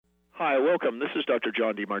Hi, welcome. This is Dr.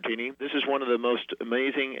 John DeMartini. This is one of the most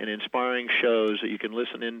amazing and inspiring shows that you can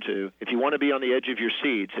listen into. If you want to be on the edge of your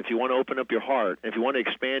seats, if you want to open up your heart, if you want to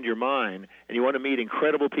expand your mind, and you want to meet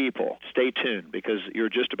incredible people, stay tuned because you're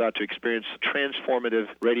just about to experience a transformative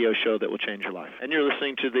radio show that will change your life. And you're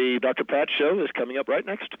listening to the Dr. Pat Show that's coming up right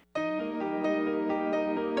next.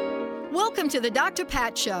 Welcome to the Dr.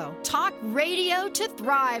 Pat Show. Talk radio to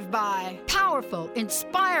thrive by. Powerful,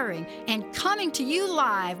 inspiring, and coming to you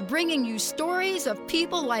live, bringing you stories of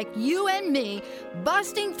people like you and me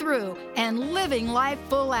busting through and living life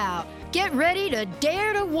full out. Get ready to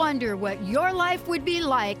dare to wonder what your life would be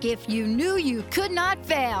like if you knew you could not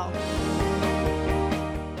fail.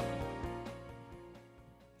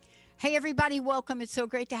 Hey, everybody, welcome. It's so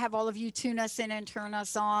great to have all of you tune us in and turn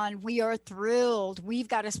us on. We are thrilled. We've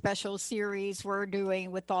got a special series we're doing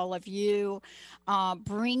with all of you,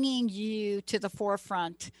 bringing you to the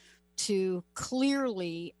forefront to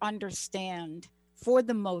clearly understand for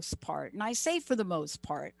the most part. And I say for the most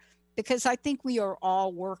part, because I think we are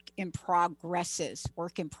all work in progress. I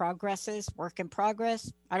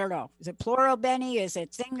don't know. Is it plural, Benny? Is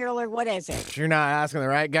it singular? What is it? You're not asking the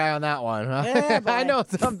right guy on that one. Huh? Yeah, I know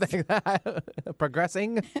something.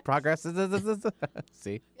 Progressing.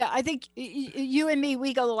 See? Yeah, I think you and me,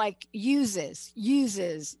 we go like use.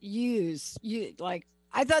 Like,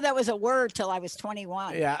 I thought that was a word till I was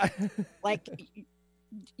 21. Yeah. Like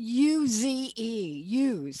U-Z-E,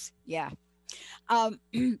 use. Yeah.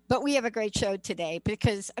 But we have a great show today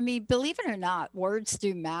because, I mean, believe it or not, words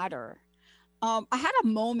do matter. I had a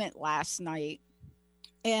moment last night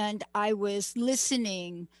and I was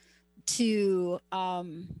listening to a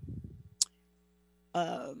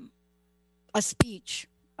speech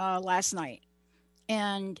last night.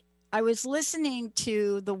 And I was listening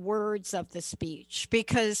to the words of the speech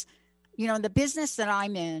because, you know, the business that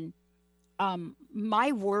I'm in,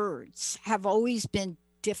 my words have always been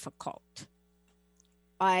difficult.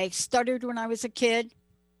 I stuttered when I was a kid.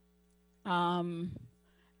 In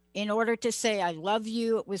order to say I love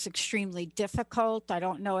you, it was extremely difficult. I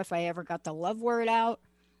don't know if I ever got the love word out.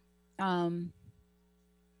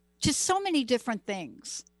 Just so many different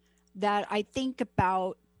things that I think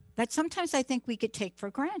about that sometimes I think we could take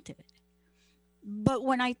for granted. But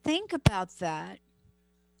when I think about that,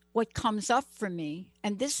 what comes up for me,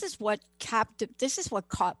 and this is what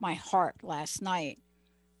caught my heart last night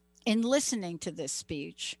in listening to this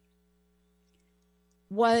speech,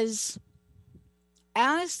 was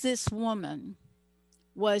as this woman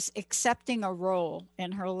was accepting a role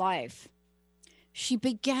in her life, she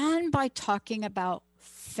began by talking about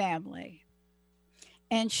family.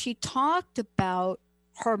 And she talked about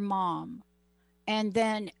her mom. And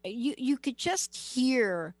then you could just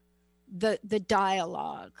hear the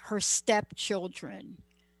dialogue, her stepchildren.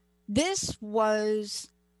 This was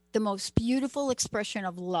the most beautiful expression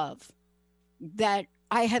of love that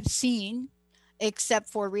I have seen, except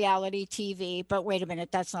for reality TV. But wait a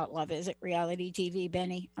minute, that's not love, is it? Reality TV,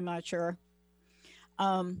 Benny? I'm not sure.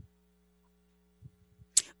 But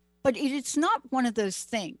it's not one of those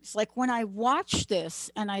things. Like when I watched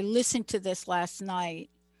this and I listened to this last night,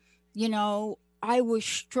 you know, I was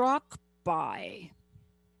struck by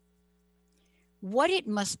what it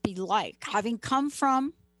must be like, having come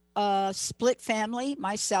from a split family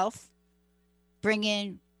myself,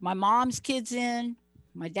 bringing my mom's kids in,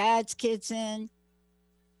 my dad's kids in,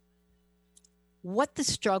 what the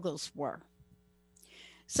struggles were.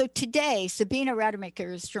 So today, Sabina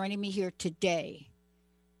Rademacher is joining me here today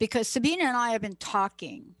because Sabina and I have been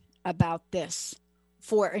talking about this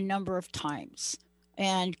for a number of times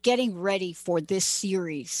and getting ready for this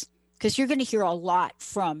series because you're going to hear a lot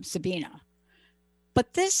from Sabina.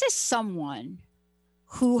 But this is someone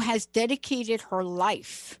who has dedicated her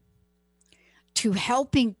life to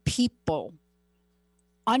helping people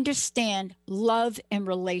understand love and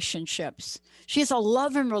relationships. She is a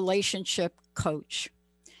love and relationship coach.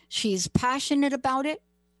 She's passionate about it.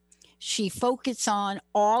 She focuses on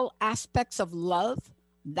all aspects of love.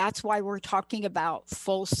 That's why we're talking about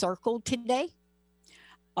full circle today.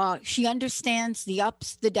 She understands the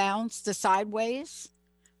ups, the downs, the sideways,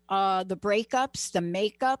 the breakups, the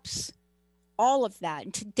makeups, all of that.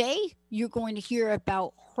 And today you're going to hear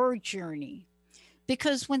about her journey,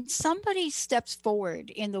 because when somebody steps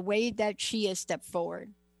forward in the way that she has stepped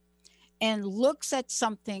forward and looks at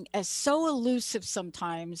something as so elusive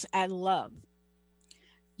sometimes as love,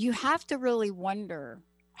 you have to really wonder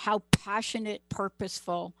how passionate,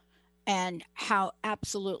 purposeful, and how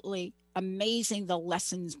absolutely amazing the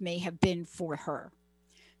lessons may have been for her.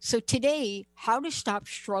 So today, how to stop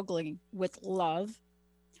struggling with love,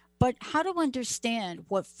 but how to understand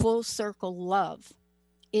what full circle love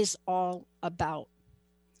is all about.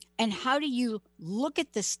 And how do you look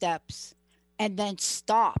at the steps and then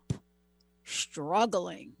stop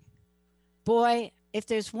struggling? Boy, if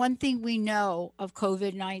there's one thing we know of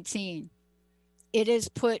COVID-19, it has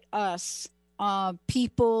put us,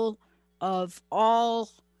 people of all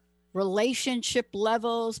relationship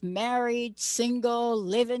levels, married, single,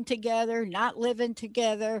 living together, not living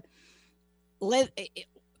together,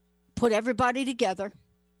 put everybody together,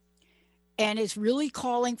 and is really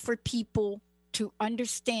calling for people to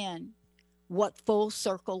understand what full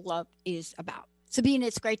circle love is about. Sabine,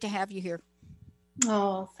 it's great to have you here.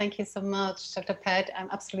 Oh, thank you so much, Dr. Pat. I'm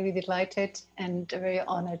absolutely delighted and very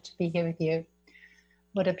honored to be here with you.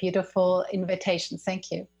 What a beautiful invitation.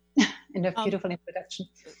 Thank you. And a beautiful introduction.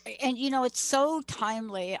 And it's so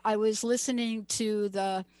timely. I was listening to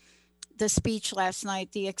the speech last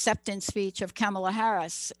night, the acceptance speech of Kamala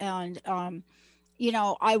Harris, and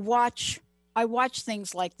I watch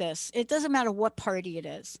things like this. It doesn't matter what party it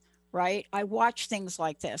is, right? I watch things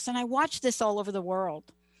like this, and I watch this all over the world.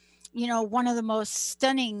 One of the most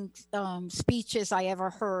stunning speeches I ever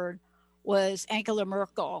heard was Angela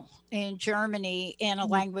Merkel in Germany in a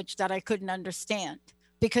language that I couldn't understand,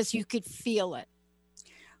 because you could feel it.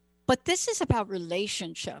 But this is about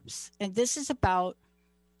relationships, and this is about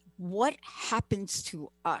what happens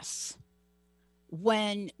to us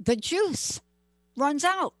when the juice runs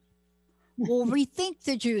out. Well, we think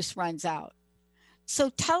the juice runs out.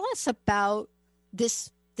 So tell us about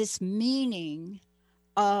this meaning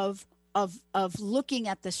of looking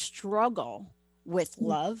at the struggle with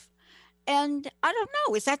love. And I don't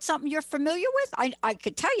know, is that something you're familiar with? I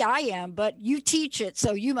could tell you I am, but you teach it,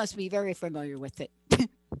 so you must be very familiar with it.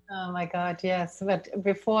 Oh my God, yes. But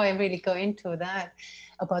before I really go into that,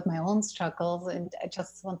 about my own struggles, and I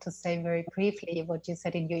just want to say very briefly what you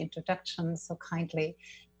said in your introduction so kindly.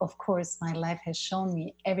 Of course, my life has shown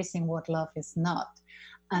me everything what love is not,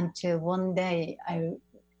 until one day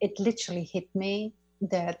it literally hit me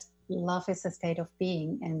that love is a state of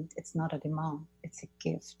being, and it's not a demand, it's a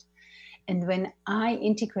gift. And when I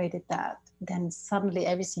integrated that, then suddenly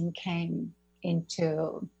everything came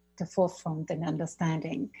into the forefront and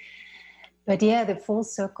understanding. But yeah, the full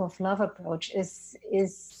circle of love approach is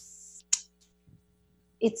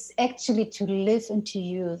it's actually to live and to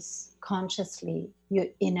use consciously your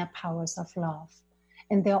inner powers of love.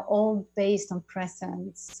 And they're all based on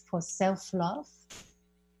presence for self-love,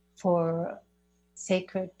 for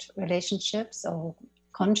sacred relationships or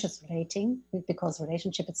conscious relating, because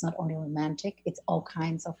relationship, it's not only romantic, it's all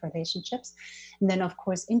kinds of relationships. And then of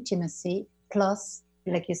course, intimacy, plus,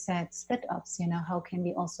 like you said, split ups, how can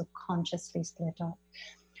we also consciously split up?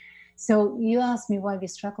 So you asked me why we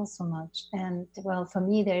struggle so much. And well, for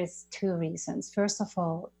me, there's two reasons. First of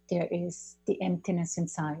all, there is the emptiness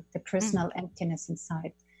inside, the personal emptiness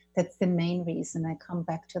inside. That's the main reason. I come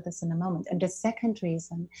back to this in a moment. And the second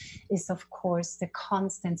reason is, of course, the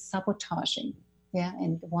constant sabotaging. Yeah,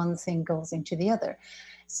 and one thing goes into the other.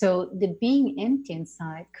 So the being empty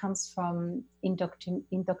inside comes from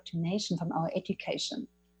indoctrination from our education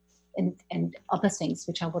and other things,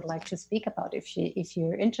 which I would like to speak about if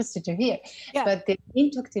you're interested to hear. Yeah. But the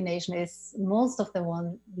indoctrination is most of the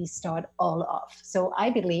one we start all off. So I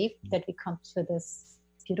believe that we come to this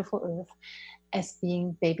beautiful earth as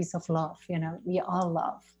being babies of love. We are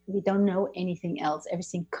love. We don't know anything else.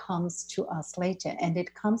 Everything comes to us later, and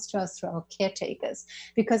it comes to us through our caretakers.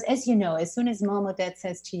 Because as you know, as soon as mom or dad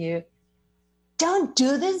says to you, don't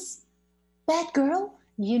do this, bad girl,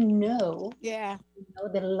 Yeah.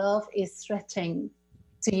 The love is threatening.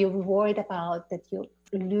 So you're worried about that you're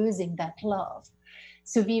losing that love.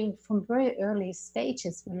 So we, from very early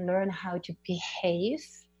stages, we learn how to behave,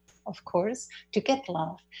 of course, to get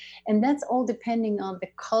love. And that's all depending on the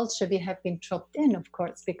culture we have been dropped in, of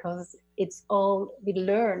course, because it's all, we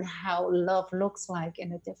learn how love looks like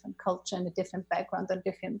in a different culture, in a different background, and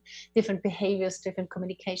different behaviors, different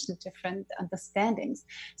communications, different understandings.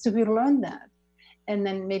 So we learn that. And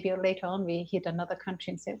then maybe later on we hit another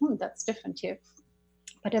country and say, that's different here.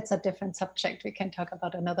 But it's a different subject we can talk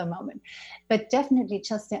about another moment. But definitely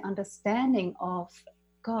just the understanding of,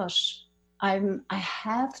 gosh, I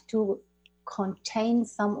have to contain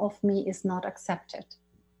some of me is not accepted.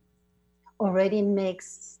 Already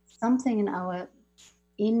makes something in our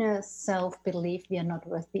inner self-belief we are not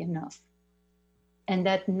worthy enough. And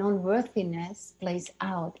that non-worthiness plays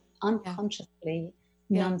out unconsciously,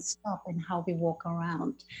 non-stop in how we walk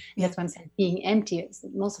around. That's why I'm saying being empty.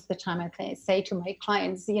 Most of the time I say to my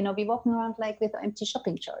clients, we walking around like with empty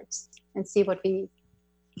shopping carts and see what we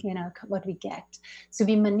get. So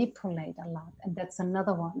we manipulate a lot. And that's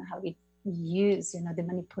another one, how we use, the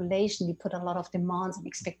manipulation, we put a lot of demands and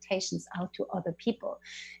expectations out to other people.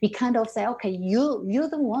 We kind of say, okay, you're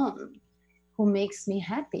the one who makes me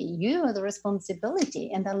happy. You are the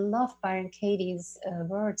responsibility. And I love Byron Katie's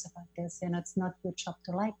words about this. It's not your job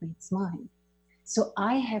to like me, it's mine. So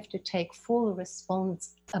I have to take full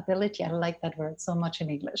responsibility. I like that word so much in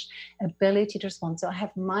English. Ability to respond. So I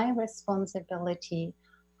have my responsibility,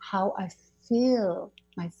 how I feel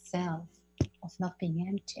myself of not being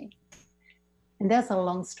empty. And there's a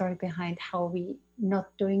long story behind how we not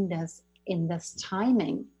doing this in this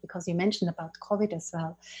timing, because you mentioned about COVID as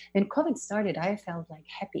well. When COVID started, I felt like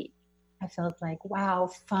happy. I felt like, wow,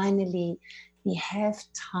 finally we have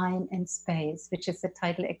time and space, which is the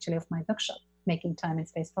title actually of my workshop, Making Time and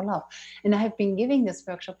Space for Love. And I have been giving this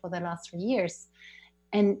workshop for the last 3 years.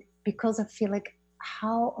 And because I feel like,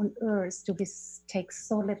 how on earth do we take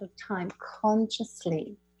so little time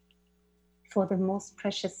consciously for the most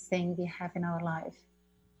precious thing we have in our life,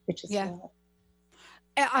 which is love?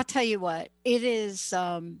 I'll tell you what, it is,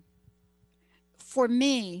 for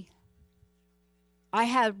me, I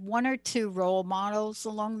had 1 or 2 role models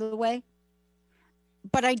along the way,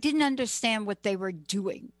 but I didn't understand what they were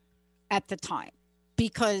doing at the time,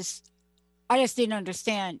 because I just didn't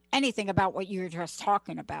understand anything about what you were just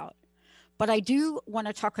talking about. But I do want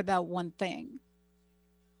to talk about one thing.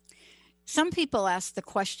 Some people ask the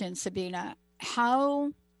question, Sabina,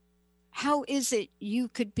 how is it you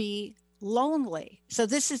could be lonely? So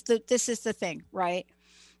this is the thing, right?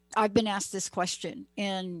 I've been asked this question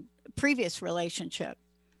in previous relationship.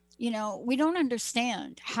 We don't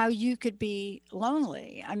understand how you could be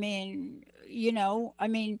lonely. I mean,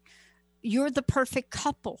 you're the perfect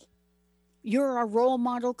couple. You're a role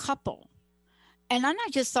model couple. And then I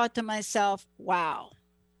just thought to myself, wow,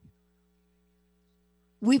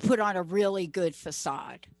 we put on a really good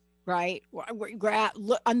facade, right?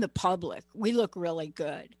 On the public, we look really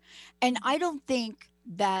good. And I don't think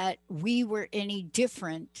that we were any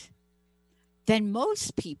different than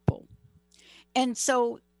most people. And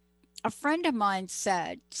so a friend of mine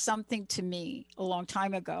said something to me a long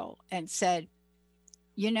time ago and said,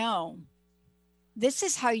 this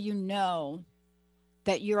is how you know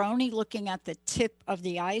that you're only looking at the tip of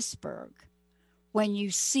the iceberg when you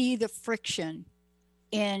see the friction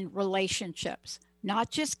in relationships, not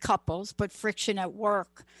just couples, but friction at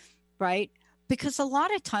work, right? Because a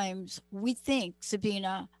lot of times we think,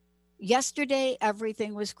 Sabina, yesterday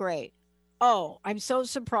everything was great. Oh, I'm so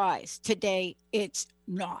surprised. Today it's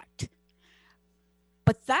not.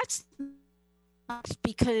 But that's not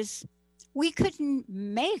because we couldn't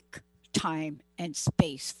make time and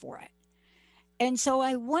space for it. And so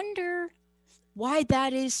I wonder why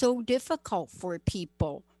that is so difficult for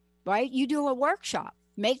people, right? You do a workshop,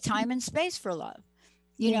 make time and space for love,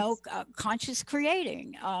 conscious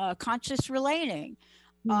creating, conscious relating,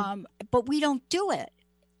 but we don't do it.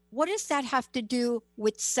 What does that have to do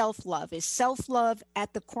with self-love? Is self-love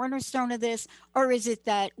at the cornerstone of this, or is it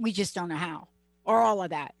that we just don't know how, or all of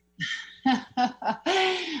that?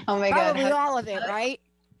 Oh my God. Probably all of it, right?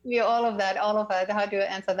 Yeah, all of that. How do I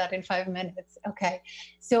answer that in 5 minutes? Okay.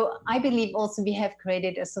 So I believe also we have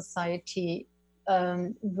created a society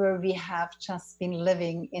where we have just been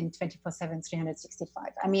living in 24/7, 365.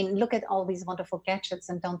 I mean, look at all these wonderful gadgets,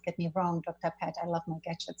 and don't get me wrong, Dr. Pat, I love my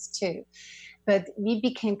gadgets too. But we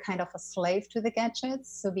became kind of a slave to the gadgets.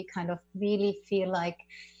 So we kind of really feel like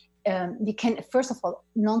we can, first of all,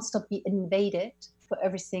 nonstop be invaded for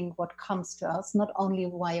everything what comes to us, not only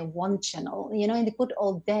via one channel. In the good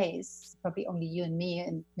old days, probably only you and me,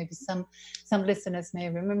 and maybe some listeners may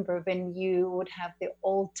remember when you would have the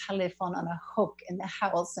old telephone on a hook in the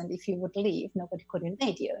house, and if you would leave, nobody could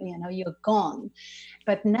invade you. You're gone.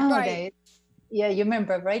 But nowadays, yeah, you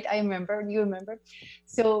remember, right? I remember, you remember.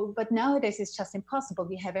 So, but nowadays it's just impossible.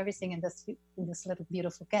 We have everything in this little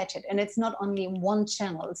beautiful gadget, and it's not only one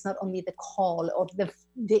channel. It's not only the call or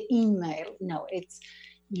the email. No, it's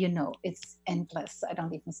endless. I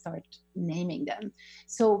don't even start naming them.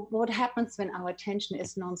 So what happens when our attention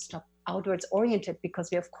is nonstop outwards oriented, because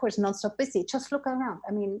we're of course nonstop busy? Just look around.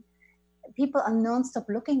 I mean, people are nonstop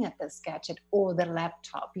looking at this gadget or the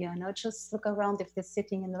laptop, just look around if they're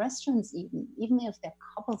sitting in restaurants, even if they're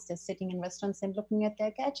couples, they're sitting in restaurants and looking at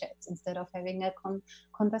their gadgets instead of having a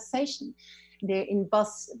conversation. They're in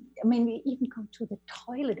bus. I mean, we even go to the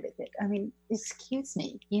toilet with it. I mean, excuse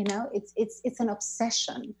me, it's an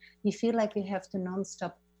obsession. We feel like we have to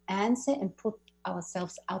nonstop answer and put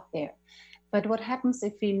ourselves out there. But what happens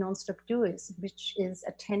if we nonstop do is, which is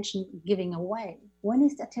attention giving away? When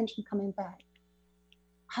is the attention coming back?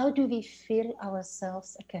 How do we feel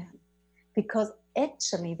ourselves again? Because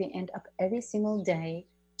actually we end up every single day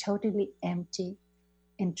totally empty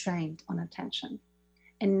and drained on attention.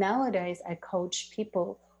 And nowadays, I coach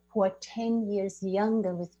people who are 10 years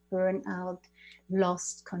younger with burnout,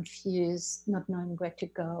 lost, confused, not knowing where to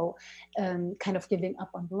go, kind of giving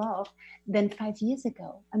up on love, than 5 years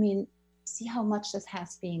ago. I mean, see how much this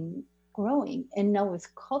has been growing. And now with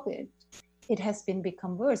COVID, it has been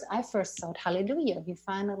become worse. I first thought, hallelujah, we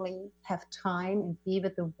finally have time and be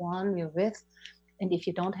with the one we're with. And if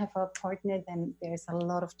you don't have a partner, then there's a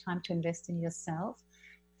lot of time to invest in yourself,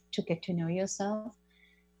 to get to know yourself.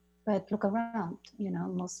 But look around,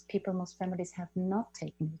 most people, most families have not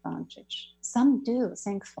taken advantage. Some do,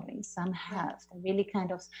 thankfully, some have. They really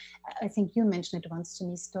kind of, I think you mentioned it once to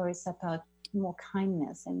me, stories about more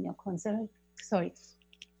kindness and more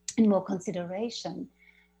more consideration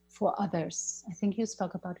for others. I think you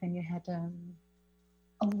spoke about when you had a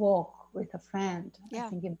walk with a friend. Yeah. I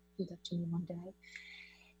think you did that to me one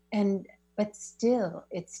day. But still,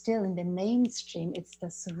 it's still in the mainstream, it's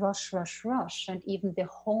this rush. And even the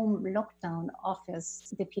home lockdown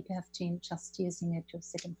office, the people have been just using it to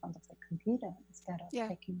sit in front of the computer instead of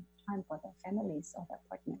taking time for their families or their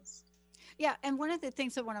partners. Yeah, and one of the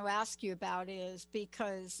things I want to ask you about is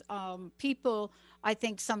because people, I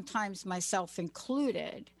think sometimes myself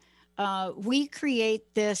included, we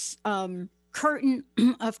create this curtain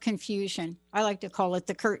of confusion. I like to call it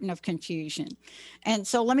the curtain of confusion. And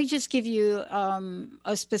so let me just give you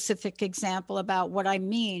a specific example about what I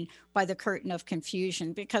mean by the curtain of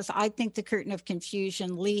confusion, because I think the curtain of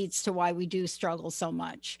confusion leads to why we do struggle so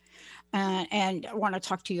much. And I want to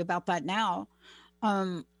talk to you about that now.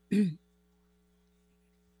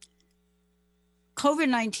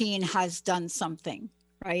 COVID-19 has done something,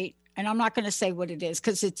 right? And I'm not going to say what it is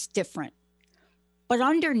because it's different. But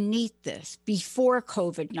underneath this, before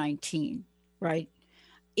COVID-19, right,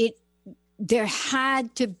 there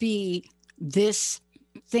had to be this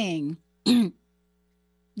thing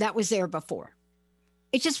that was there before.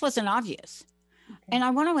 It just wasn't obvious. Okay. And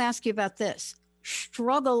I want to ask you about this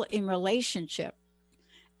struggle in relationship.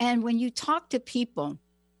 And when you talk to people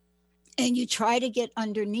and you try to get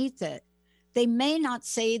underneath it, they may not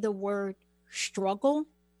say the word struggle,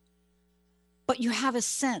 but you have a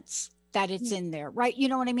sense that it's in there, right? You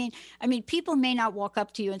know what I mean? I mean, people may not walk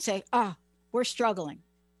up to you and say, we're struggling.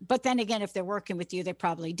 But then again, if they're working with you, they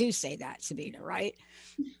probably do say that, Sabina, right?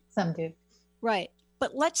 Some do. Right.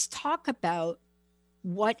 But let's talk about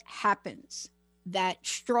what happens. That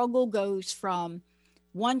struggle goes from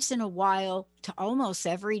once in a while to almost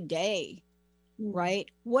every day,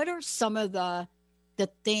 right? What are some of the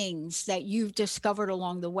things that you've discovered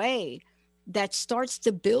along the way that starts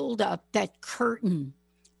to build up that curtain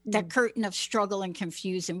of struggle and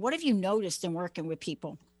confusion? What have you noticed in working with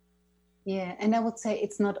people? Yeah, and I would say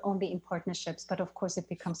it's not only in partnerships, but of course it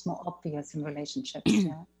becomes more obvious in relationships.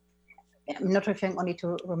 Yeah. I'm not referring only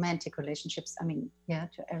to romantic relationships. I mean, to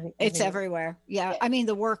every it's everywhere. Yeah. I mean,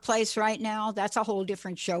 the workplace right now, that's a whole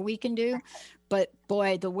different show we can do. But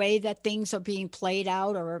boy, the way that things are being played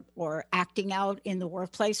out or acting out in the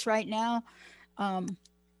workplace right now,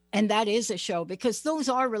 and that is a show, because those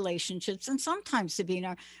are relationships. And sometimes,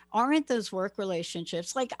 Sabina, aren't those work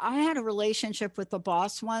relationships? Like I had a relationship with a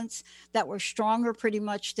boss once that were stronger pretty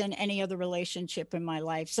much than any other relationship in my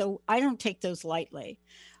life. So I don't take those lightly.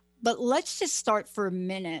 But let's just start for a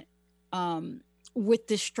minute with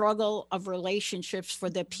the struggle of relationships for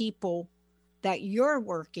the people that you're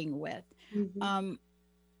working with. Mm-hmm.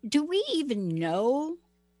 Do we even know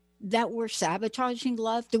that we're sabotaging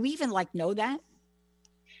love? Do we even know that?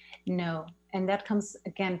 No. And that comes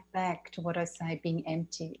again back to what I say, being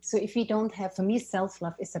empty. So if you don't have, for me,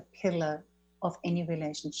 self-love is a pillar of any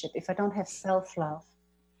relationship. If I don't have self-love,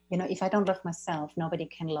 if I don't love myself, nobody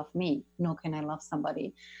can love me, nor can I love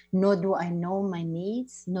somebody. Nor do I know my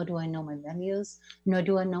needs, nor do I know my values, nor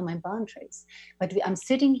do I know my boundaries. But I'm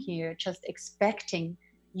sitting here just expecting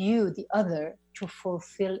you, the other, to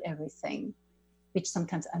fulfill everything, which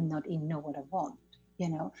sometimes I'm not even know what I want.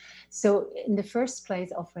 So in the first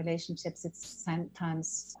place of relationships, it's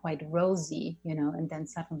sometimes quite rosy, and then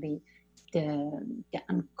suddenly the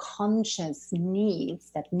unconscious needs,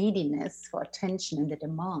 that neediness for attention and the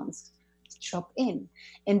demands drop in.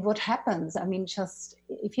 And what happens, I mean, just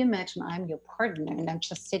if you imagine I'm your partner and I'm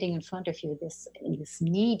just sitting in front of you, this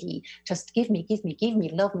needy, just give me,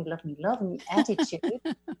 love me attitude,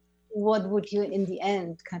 what would you in the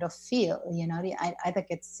end kind of feel? I either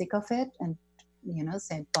get sick of it and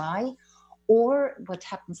say bye, or what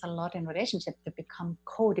happens a lot in relationships, they become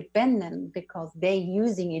codependent because they're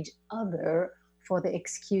using each other for the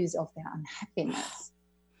excuse of their unhappiness.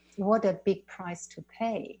 What a big price to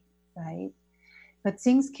pay, right? But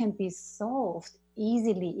things can be solved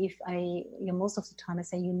easily if most of the time I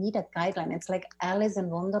say you need a guideline. It's like Alice in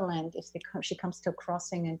Wonderland. If she comes to a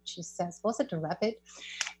crossing and she says, was it a rabbit?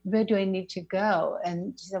 Where do I need to go?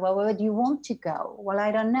 And she said, well, where do you want to go? Well,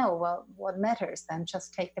 I don't know. Well, what matters then?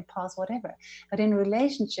 Just take the path, whatever. But in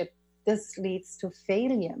relationship, this leads to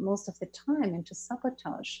failure most of the time and to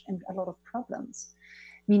sabotage and a lot of problems.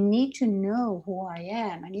 We need to know who I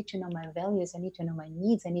am. I need to know my values. I need to know my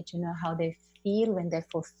needs. I need to know how they feel when they're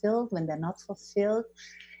fulfilled, when they're not fulfilled.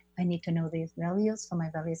 I need to know these values. For my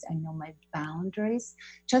values, I know my boundaries.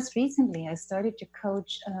 Just recently, I started to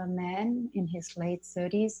coach a man in his late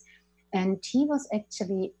 30s, and he was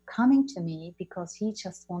actually coming to me because he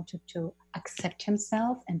just wanted to accept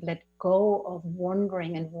himself and let go of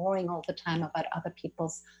wondering and worrying all the time about other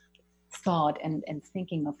people's thought and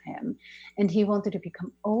thinking of him. And he wanted to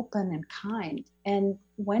become open and kind. And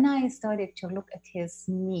when I started to look at his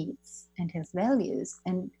needs and his values,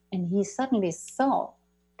 and he suddenly saw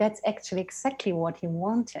that's actually exactly what he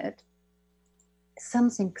wanted,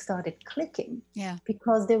 something started clicking. Yeah.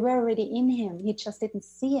 Because they were already in him. He just didn't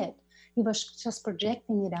see it. He was just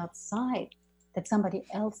projecting it outside, that somebody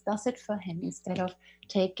else does it for him instead of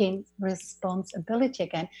taking responsibility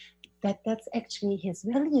again. That's actually his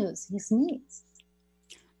values, his needs.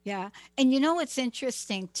 Yeah. And you know what's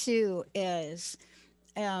interesting too is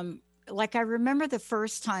like I remember the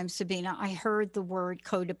first time, Sabina, I heard the word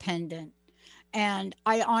codependent, and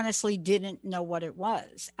I honestly didn't know what it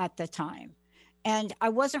was at the time. And I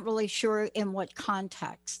wasn't really sure in what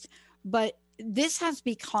context, but this has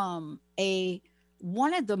become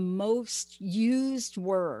one of the most used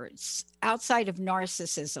words outside of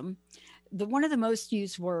narcissism, one of the most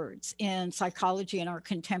used words in psychology in our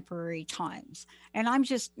contemporary times. And I'm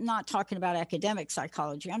just not talking about academic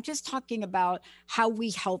psychology. I'm just talking about how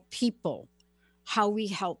we help people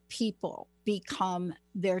become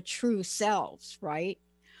their true selves, right?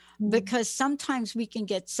 Because sometimes we can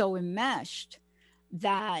get so enmeshed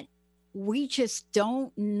that we just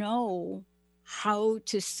don't know how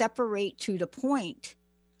to separate to the point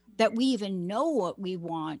that we even know what we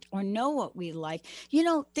want or know what we like. You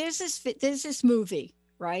know, there's this movie,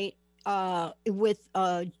 right? With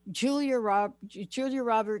Julia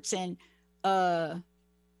Roberts and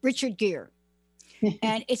Richard Gere.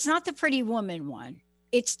 And it's not the Pretty Woman one.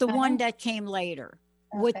 It's the one that came later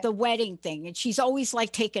with the wedding thing. And she's always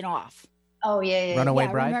like taken off. Oh, yeah. Runaway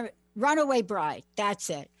Bride? Remember, Runaway Bride. That's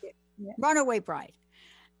it. Yeah. Runaway Bride.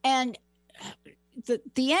 And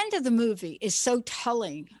the end of the movie is so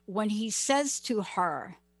telling when he says to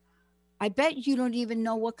her, I bet you don't even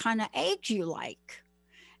know what kind of eggs you like.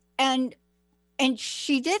 And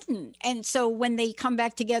she didn't. And so when they come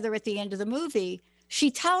back together at the end of the movie,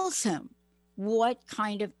 she tells him what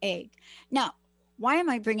kind of egg. Now, why am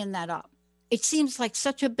I bringing that up? It seems like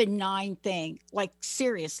such a benign thing. Like,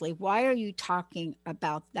 seriously, why are you talking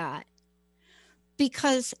about that?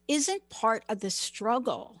 Because isn't part of the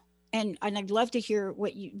struggle, and I'd love to hear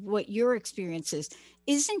what your experience is,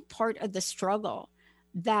 isn't part of the struggle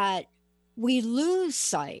that we lose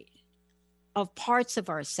sight of parts of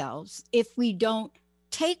ourselves if we don't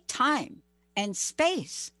take time and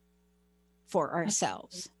space for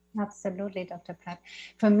ourselves? Absolutely, Dr. Pat.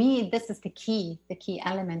 For me, this is the key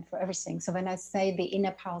element for everything. So when I say the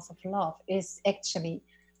inner powers of love is actually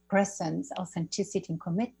presence, authenticity, and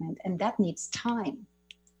commitment, and that needs time.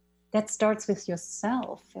 That starts with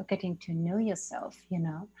yourself, getting to know yourself,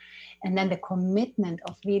 and then the commitment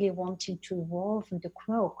of really wanting to evolve and to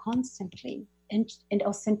grow constantly, and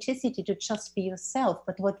authenticity to just be yourself.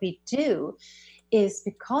 But what we do is,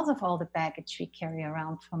 because of all the baggage we carry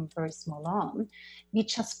around from very small on, we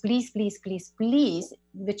just please,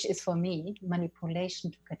 which is for me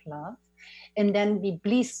manipulation to get love. And then we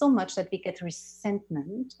please so much that we get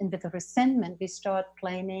resentment. And with the resentment, we start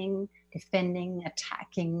blaming, defending,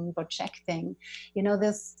 attacking, projecting.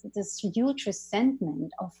 This huge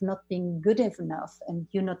resentment of not being good enough and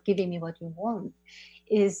you not giving me what you want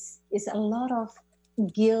is a lot of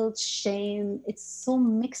guilt, shame. It's so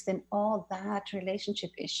mixed in all that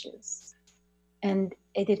relationship issues. And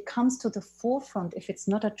it comes to the forefront if it's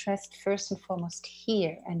not addressed first and foremost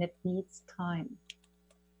here, and it needs time.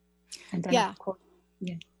 And then, of course,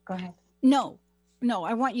 go ahead. No,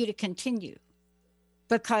 I want you to continue,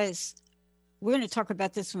 because we're going to talk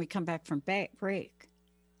about this when we come back from break.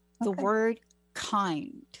 The word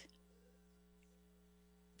kind.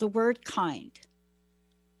 The word kind.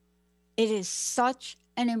 It is such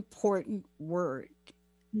an important word.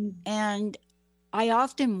 And I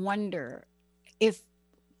often wonder if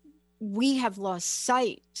we have lost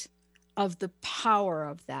sight of the power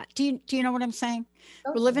of that. Do you know what I'm saying?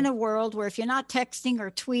 Okay. We live in a world where if you're not texting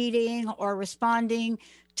or tweeting or responding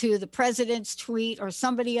to the president's tweet or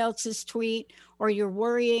somebody else's tweet, or you're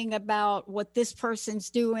worrying about what this person's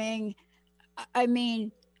doing, I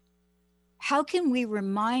mean, how can we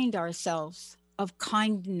remind ourselves of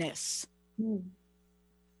kindness? Do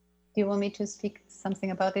you want me to speak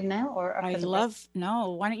something about it now, or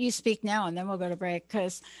no, why don't you speak now and then we'll go to break,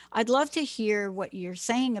 because I'd love to hear what you're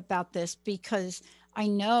saying about this, because I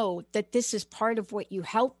know that this is part of what you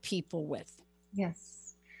help people with.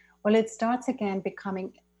 Yes. Well, it starts again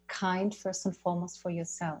becoming kind first and foremost for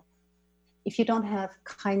yourself. If you don't have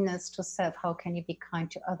kindness to self, how can you be kind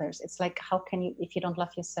to others? It's like, how can you, if you don't love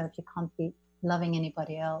yourself, you can't be loving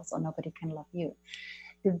anybody else, or nobody can love you.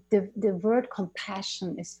 The word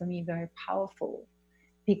compassion is for me very powerful,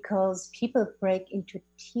 because people break into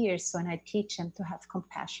tears when I teach them to have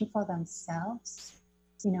compassion for themselves,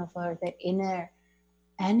 for their inner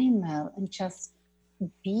animal, and just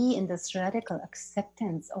be in this radical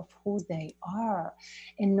acceptance of who they are,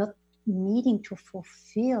 and not needing to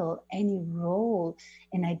fulfill any role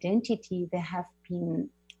and identity they have been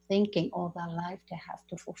thinking all their life they have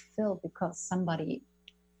to fulfill because somebody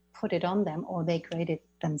put it on them or they created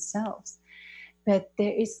themselves. But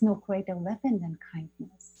there is no greater weapon than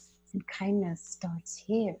kindness, and kindness starts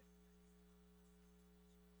here.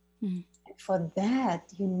 And for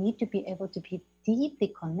that, you need to be able to be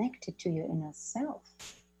deeply connected to your inner self.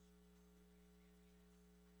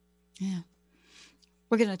 Yeah.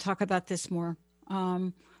 We're going to talk about this more.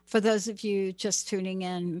 For those of you just tuning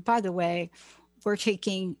in, by the way, we're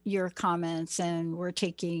taking your comments and we're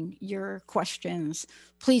taking your questions.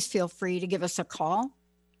 Please feel free to give us a call.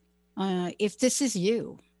 If this is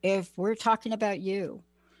you, if we're talking about you,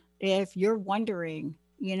 if you're wondering,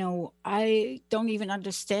 I don't even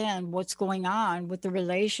understand what's going on with the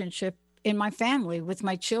relationship in my family, with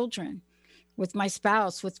my children, with my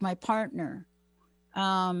spouse, with my partner.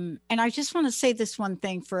 And I just want to say this one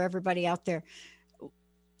thing for everybody out there.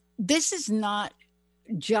 This is not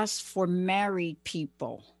just for married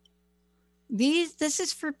people. This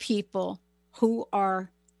is for people who are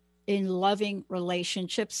in loving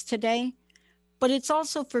relationships today, but it's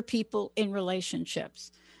also for people in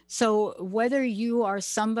relationships. So whether you are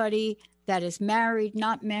somebody that is married,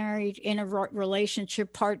 not married, in a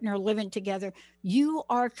relationship, partner, living together, you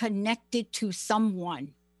are connected to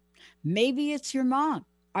someone. Maybe it's your mom.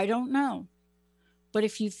 I don't know. But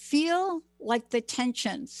if you feel like the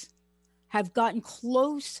tensions have gotten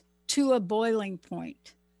close to a boiling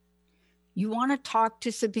point, you want to talk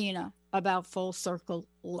to Sabina about Full Circle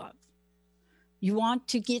Love. You want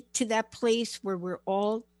to get to that place where we're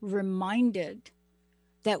all reminded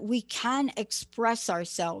that we can express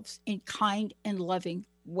ourselves in kind and loving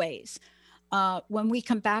ways. When we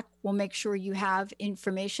come back, we'll make sure you have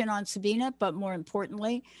information on Sabina, but more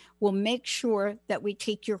importantly, we'll make sure that we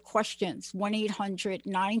take your questions,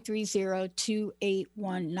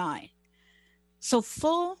 1-800-930-2819. So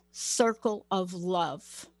Full Circle of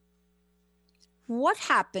Love. What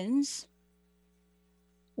happens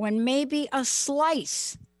when maybe a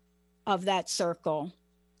slice of that circle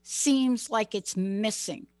seems like it's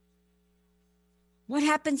missing? What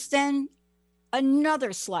happens then?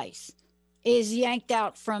 Another slice is yanked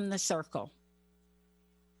out from the circle.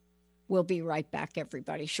 We'll be right back,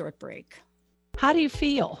 everybody. Short break. How do you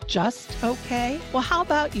feel? Just okay? Well, how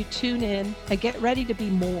about you tune in and get ready to be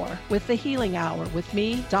more with the Healing Hour with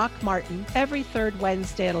me, Doc Martin, every third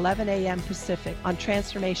Wednesday at 11 a.m. Pacific on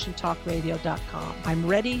TransformationTalkRadio.com. I'm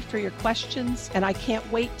ready for your questions, and I can't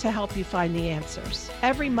wait to help you find the answers.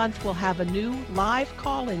 Every month, we'll have a new live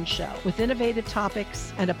call-in show with innovative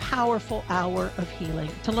topics and a powerful hour of healing.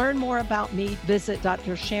 To learn more about me, visit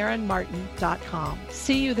DrSharonMartin.com.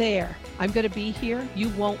 See you there. I'm going to be here. You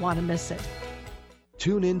won't want to miss it.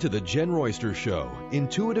 Tune in to The Jen Royster Show,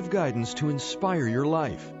 intuitive guidance to inspire your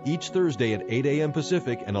life, each Thursday at 8 a.m.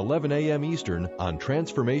 Pacific and 11 a.m. Eastern on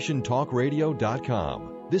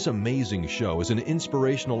TransformationTalkRadio.com. This amazing show is an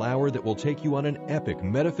inspirational hour that will take you on an epic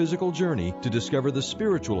metaphysical journey to discover the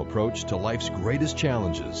spiritual approach to life's greatest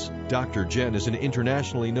challenges. Dr. Jen is an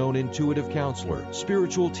internationally known intuitive counselor,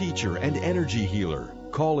 spiritual teacher, and energy healer.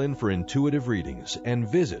 Call in for intuitive readings and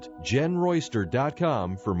visit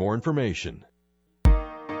JenRoyster.com for more information.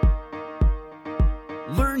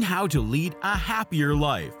 Learn how to lead a happier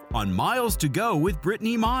life on Miles to Go with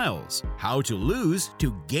Brittany Miles. How to lose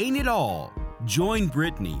to gain it all. Join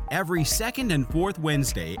Brittany every second and fourth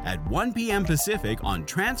Wednesday at 1 p.m. Pacific on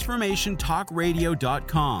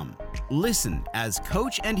TransformationTalkRadio.com. Listen as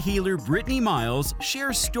coach and healer Brittany Miles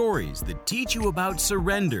shares stories that teach you about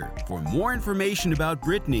surrender. For more information about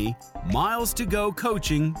Brittany,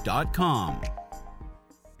 milestogocoaching.com.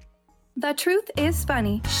 The Truth is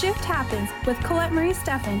Funny. Shift Happens with Colette Marie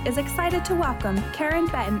Steffen is excited to welcome Karen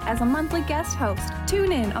Benton as a monthly guest host.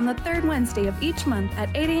 Tune in on the third Wednesday of each month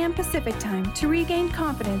at 8 a.m. Pacific Time to regain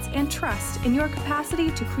confidence and trust in your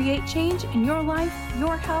capacity to create change in your life,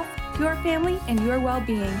 your health, your family, and your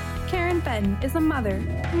well-being. Karen Benton is a mother,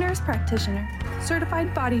 nurse practitioner,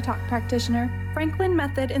 certified body talk practitioner, Franklin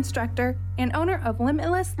Method instructor, and owner of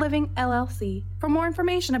Limitless Living LLC. For more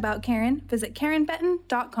information about Karen, visit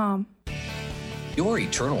KarenBenton.com. Your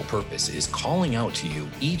eternal purpose is calling out to you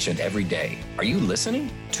each and every day. Are you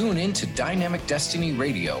listening? Tune in to Dynamic Destiny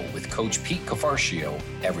Radio with Coach Pete Cafarcio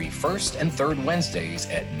every first and third Wednesdays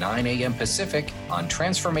at 9 a.m. Pacific on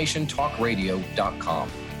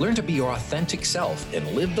TransformationTalkRadio.com. Learn to be your authentic self and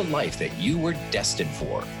live the life that you were destined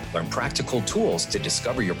for. Learn practical tools to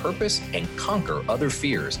discover your purpose and conquer other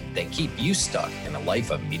fears that keep you stuck in a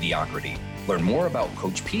life of mediocrity. Learn more about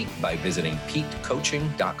Coach Pete by visiting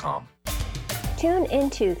PeteCoaching.com. Tune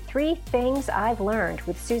into 3 Things I've Learned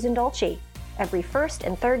with Susan Dolce every first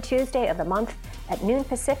and third Tuesday of the month at noon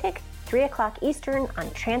Pacific, 3 o'clock Eastern on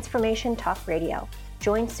Transformation Talk Radio.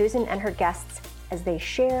 Join Susan and her guests as they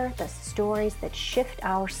share the stories that shift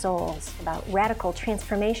our souls about radical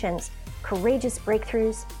transformations, courageous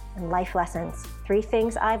breakthroughs, and life lessons. 3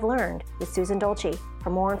 Things I've Learned with Susan Dolce. For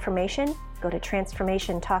more information, go to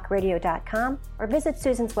TransformationTalkRadio.com or visit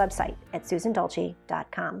Susan's website at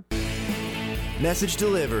SusanDolce.com. Message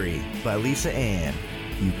Delivery by Lisa Ann.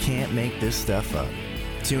 You can't make this stuff up.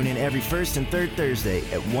 Tune in every first and third Thursday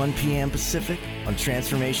at 1 p.m. Pacific on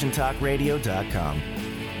TransformationTalkRadio.com.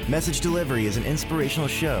 Message Delivery is an inspirational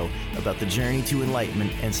show about the journey to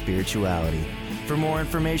enlightenment and spirituality. For more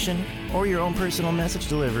information or your own personal message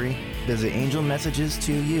delivery, visit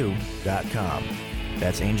angelmessages2u.com.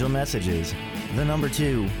 That's Angel Messages, the number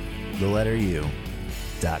 2, the letter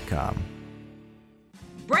U.com.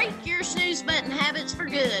 Break your snooze button habits for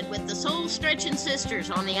good with the Soul Stretching Sisters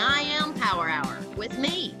on the I Am Power Hour with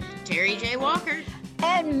me, Terry J. Walker.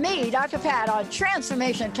 And me, Dr. Pat, on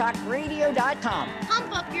TransformationTalkRadio.com.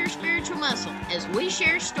 Pump up your spiritual muscle as we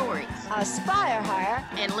share stories, aspire higher,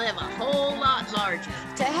 and live a whole lot larger.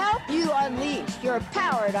 To help you unleash your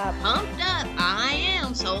powered up, pumped up, I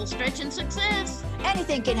Am Soul Stretching Success.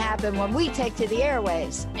 Anything can happen when we take to the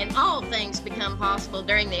airways. And all things become possible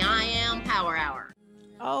during the I Am Power Hour.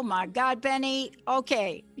 Oh my God, Benny.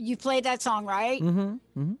 Okay, you played that song, right?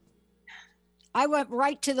 Mm-hmm. I went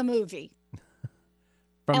right to the movie.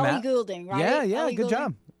 From Ellie Matt? Goulding, right? Yeah, Ellie good Goulding.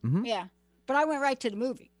 job. Mm-hmm. Yeah, but I went right to the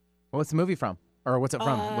movie. What's the movie from? Or what's it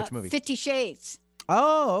from? Which movie? 50 Shades.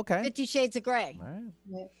 Oh, okay. 50 Shades of Grey. All right.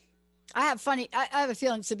 Yeah. I have a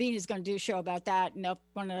feeling Sabina's going to do a show about that and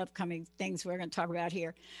one of the upcoming things we're going to talk about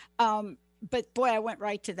here. But boy, I went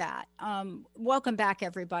right to that. Welcome back,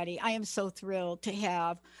 everybody. I am so thrilled to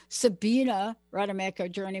have Sabina Rademacher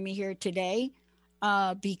joining me here today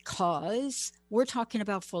because we're talking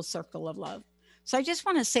about Full Circle of Love. So I just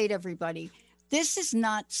want to say to everybody, this is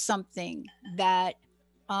not something that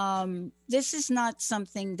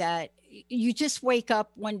you just wake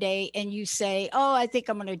up one day and you say, oh, I think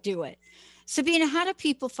I'm going to do it. Sabina, how do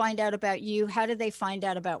people find out about you? How do they find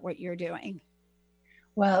out about what you're doing?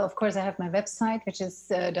 Well, of course, I have my website, which is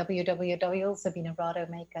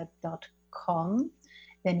www.sabinarademacher.com.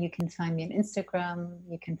 Then you can find me on Instagram.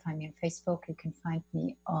 You can find me on Facebook. You can find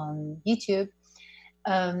me on YouTube.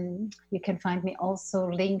 You can find me also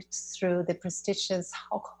linked through the prestigious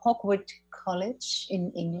Hogwood College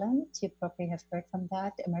in England. You probably have heard from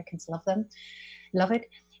that. Americans love it.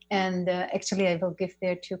 And actually, I will give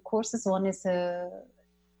there 2 courses. One is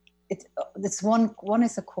one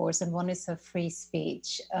is a course and one is a free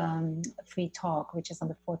speech, free talk, which is on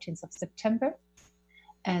the 14th of September.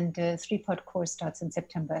 And the 3-part course starts in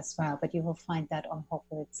September as well. But you will find that on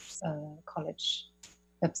Hogwarts College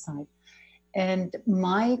website. And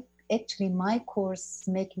my course,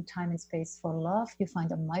 Making Time and Space for Love, you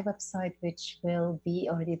find on my website, which will be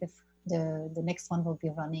already the next one will be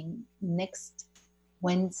running next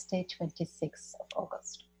Wednesday, 26th of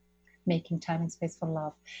August. Making Time and Space for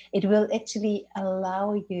Love. It will actually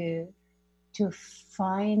allow you to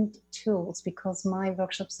find tools because my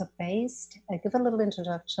workshops are based. I give a little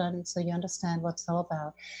introduction so you understand what it's all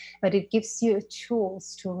about, but it gives you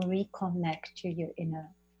tools to reconnect to your inner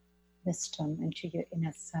wisdom, into your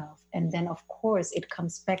inner self. And then, of course, it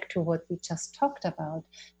comes back to what we just talked about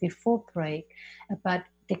before break, about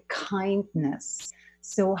the kindness.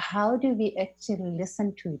 So how do we actually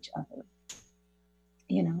listen to each other?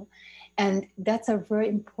 You know, and that's a very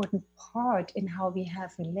important part in how we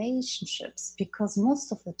have relationships, because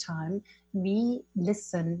most of the time we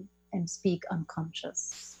listen and speak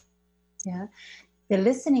unconscious. Yeah, the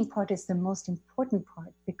listening part is the most important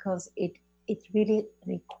part, because it really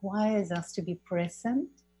requires us to be present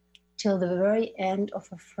till the very end of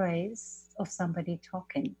a phrase of somebody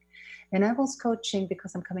talking. And I was coaching,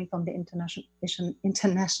 because I'm coming from the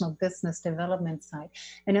international business development side,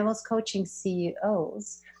 and I was coaching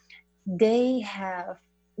CEOs. They have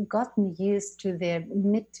gotten used to their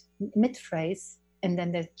mid phrase, and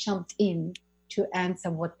then they jumped in to answer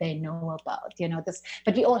what they know about, you know, this.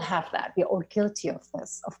 But we all have that. We're all guilty of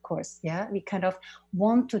this, of course. Yeah, we kind of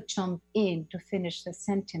want to jump in to finish the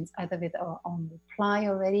sentence, either with our own reply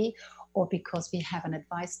already, or because we have an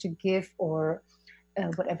advice to give, or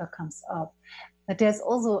whatever comes up. But there's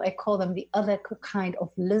also, I call them the other kind of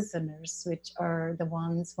listeners, which are the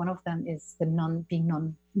ones, one of them is the non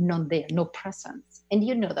there, no presence. And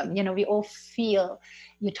you know them, you know, we all feel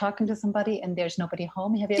you're talking to somebody and there's nobody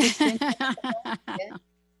home. Have you ever experienced that?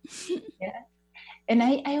 Yeah. And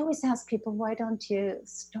I always ask people, why don't you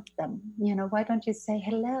stop them? You know, why don't you say,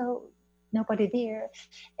 hello, nobody there?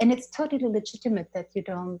 And it's totally legitimate that you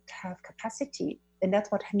don't have capacity. And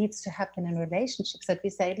that's what needs to happen in relationships, that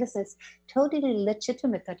we say, listen, it's totally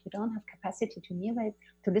legitimate that you don't have capacity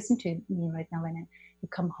to listen to me right now when you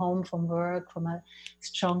come home from work, from a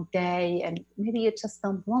strong day, and maybe you just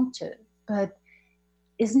don't want to. But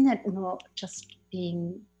isn't it, you know, just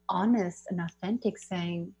being honest and authentic,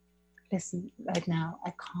 saying, listen, right now,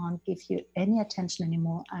 I can't give you any attention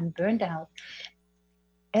anymore. I'm burned out.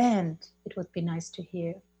 And it would be nice to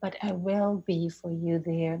hear, but I will be for you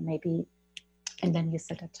there maybe. And then you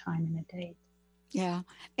set a time and a date. Yeah.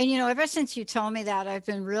 And, you know, ever since you told me that, I've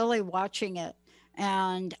been really watching it,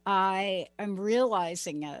 and I am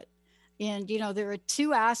realizing it. And, you know, there are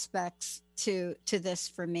two aspects to this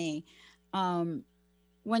for me.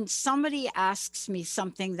 When somebody asks me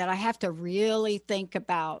something that I have to really think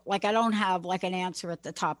about, like I don't have like an answer at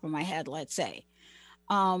the top of my head, let's say,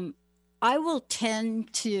 I will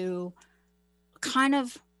tend to kind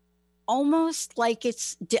of almost like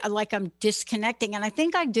it's like I'm disconnecting. And I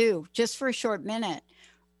think I do just for a short minute,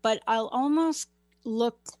 but I'll almost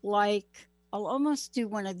look like I'll almost do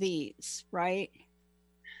one of these, right?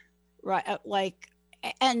 Like,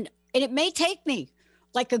 and it may take me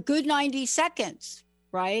like a good 90 seconds,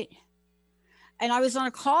 right? And I was on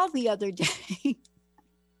a call the other day.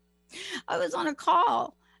 I was on a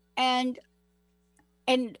call and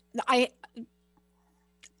I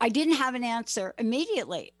didn't have an answer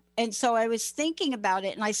immediately. And so I was thinking about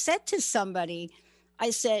it, and I said to somebody, I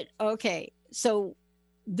said, okay, so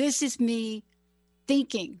this is me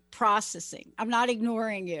thinking, processing. I'm not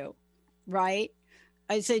ignoring you, right?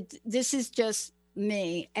 I said, this is just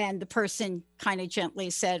me. And the person kind of gently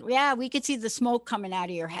said, yeah, we could see the smoke coming out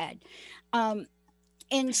of your head.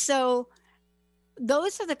 And so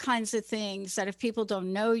those are the kinds of things that if people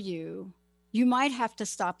don't know you, you might have to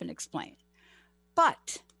stop and explain.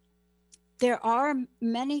 But there are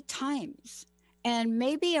many times, and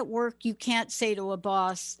maybe at work you can't say to a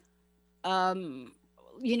boss,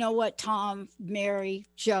 you know what, Tom, Mary,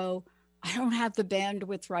 Joe, I don't have the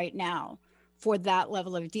bandwidth right now for that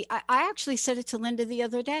level of I actually said it to Linda the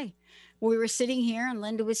other day. We were sitting here and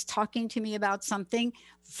Linda was talking to me about something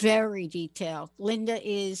very detailed. Linda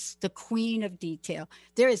is the queen of detail.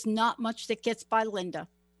 There is not much that gets by Linda.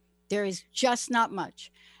 There is just not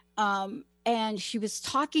much. And she was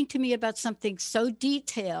talking to me about something so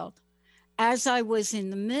detailed as I was in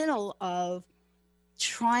the middle of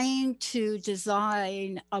trying to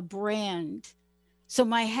design a brand. So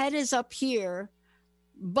my head is up here,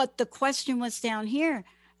 but the question was down here.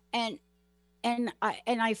 And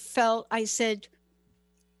I said,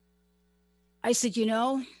 you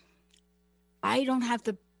know, I don't have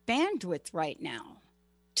the bandwidth right now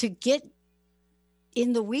to get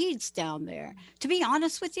in the weeds down there. To be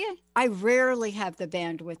honest with you, I rarely have the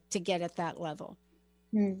bandwidth to get at that level.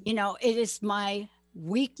 You know, it is my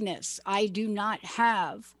weakness. I do not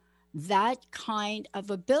have that kind of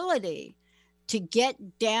ability to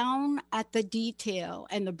get down at the detail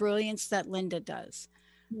and the brilliance that Linda does.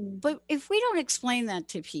 But if we don't explain that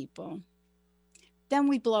to people, then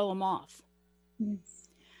we blow them off. Yes.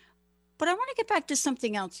 But I want to get back to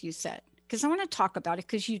something else you said, because I want to talk about it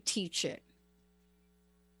because you teach it.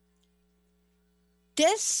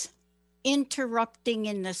 This interrupting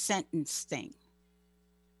in the sentence thing.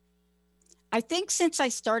 I think since I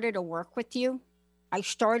started to work with you, I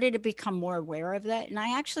started to become more aware of that. And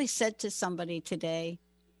I actually said to somebody today,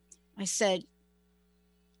 I said,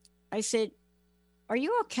 are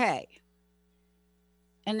you okay?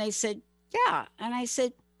 And they said, yeah. And I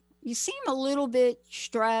said, you seem a little bit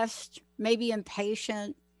stressed, maybe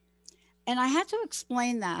impatient. And I had to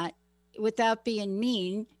explain that without being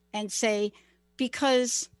mean and say,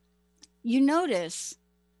 because you notice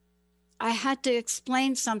I had to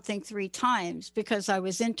explain something 3 times because I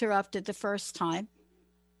was interrupted the first time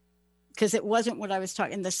because it wasn't what I was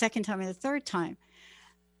talking, the second time and the third time.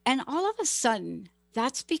 And all of a sudden,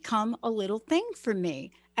 that's become a little thing for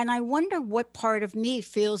me. And I wonder what part of me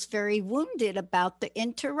feels very wounded about the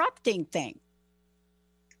interrupting thing.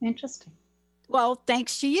 Interesting. Well,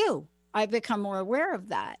 thanks to you, I've become more aware of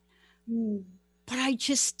that. But I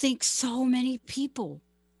just think so many people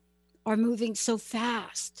are moving so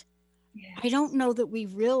fast. Yes. I don't know that we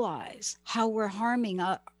realize how we're harming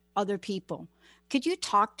other people. Could you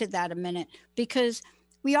talk to that a minute? Because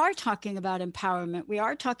we are talking about empowerment. We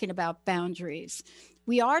are talking about boundaries.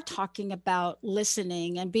 We are talking about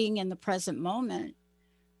listening and being in the present moment.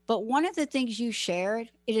 But one of the things you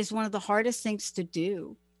shared, it is one of the hardest things to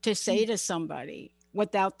do, to say to somebody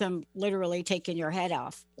without them literally taking your head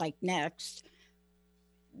off, like next,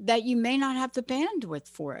 that you may not have the bandwidth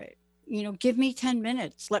for it. You know, give me 10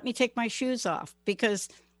 minutes. Let me take my shoes off, because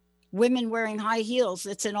women wearing high heels,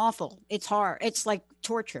 it's it's hard. It's like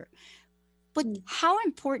torture. But how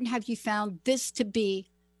important have you found this to be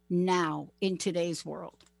now in today's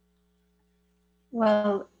world?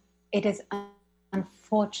 Well, it is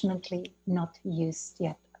unfortunately not used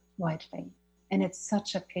yet widely. And it's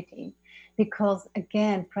such a pity, because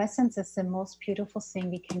again, presence is the most beautiful thing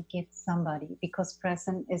we can give somebody, because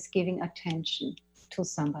presence is giving attention to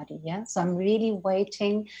somebody. Yeah. So I'm really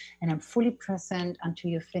waiting and I'm fully present until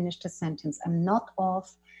you finish the sentence. I'm not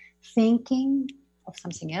off thinking of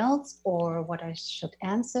something else or what I should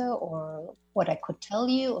answer or what I could tell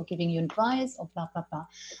you or giving you advice or blah, blah, blah.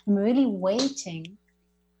 I'm really waiting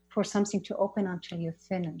for something to open until you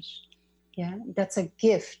finish. Yeah, that's a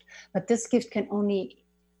gift. But this gift can only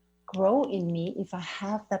grow in me if I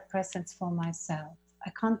have that presence for myself.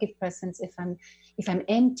 I can't give presence if I'm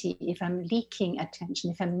empty, if I'm leaking attention,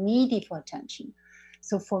 if I'm needy for attention.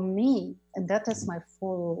 So for me, and that is my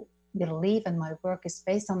full belief, and my work is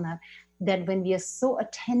based on that when we are so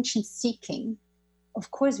attention seeking, of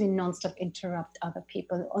course we nonstop interrupt other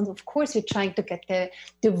people. And of course we're trying to get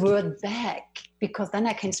the word back, because then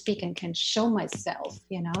I can speak and can show myself,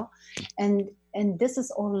 you know. And this is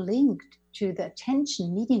all linked to the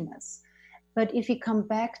attention neediness. But if you come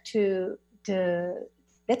back to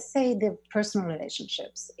let's say the personal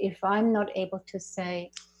relationships, if I'm not able to say,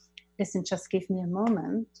 listen, just give me a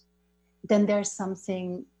moment, then there's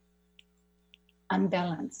something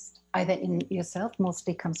unbalanced, either in yourself,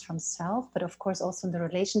 mostly comes from self, but of course also in the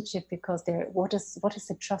relationship, because what is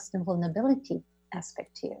the trust and vulnerability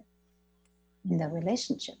aspect here in the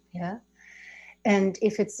relationship? Yeah. And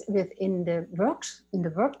if it's within the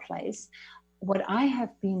workplace, what I have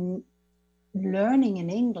been learning in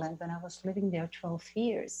England when I was living there 12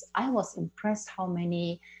 years, I was impressed how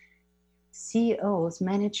many CEOs,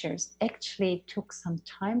 managers actually took some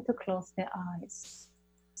time to close their eyes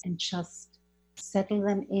and just settle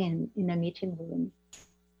them in a meeting room,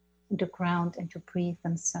 in the ground, and to breathe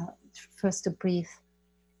themselves. First to breathe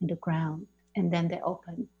in the ground, and then they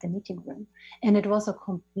opened the meeting room. And it was a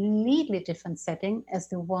completely different setting as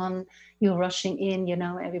the one you're rushing in, you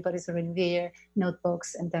know, everybody's already there,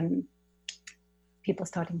 notebooks, and then people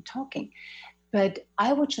starting talking. But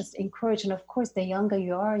I would just encourage, and of course, the younger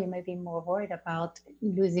you are, you may be more worried about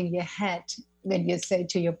losing your head when you say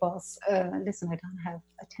to your boss, listen, I don't have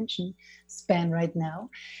attention span right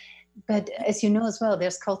now. But as you know as well,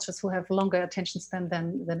 there's cultures who have longer attention span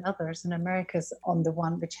than others, and America's on the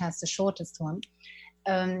one which has the shortest one.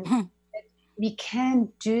 We can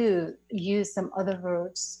use some other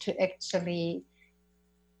words to actually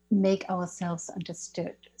make ourselves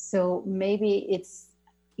understood. So maybe it's,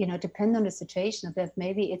 you know, depend on the situation of that.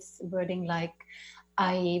 Maybe it's wording like,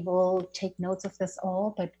 I will take notes of this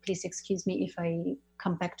all, but please excuse me if I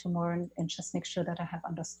come back tomorrow and just make sure that I have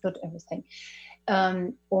understood everything.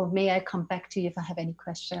 Or may I come back to you if I have any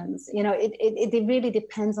questions? You know, it really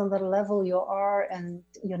depends on the level you are and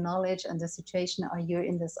your knowledge and the situation. Are you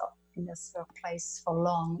in this workplace for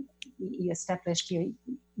long? You established, you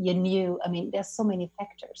knew. I mean, there's so many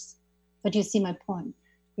factors. But you see my point.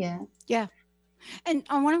 Yeah. Yeah. And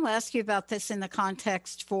I want to ask you about this in the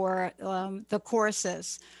context for the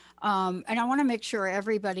courses. And I want to make sure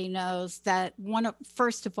everybody knows that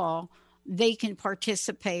first of all, they can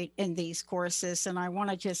participate in these courses. And I want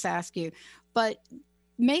to just ask you, but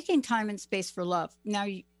making time and space for love. Now,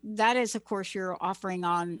 that is a course you're offering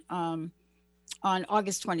on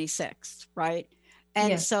August 26th, right?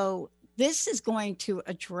 And Yes. so this is going to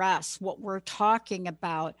address what we're talking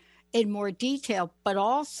about in more detail, but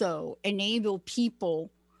also enable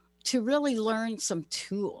people to really learn some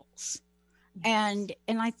tools. And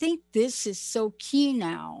I think this is so key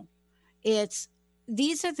now.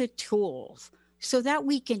 These are the tools so that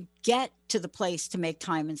we can get to the place to make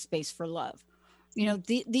time and space for love. You know,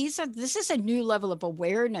 this is a new level of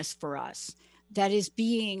awareness for us that is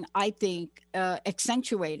being, I think,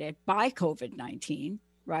 accentuated by COVID-19,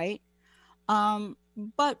 right?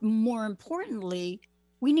 But more importantly,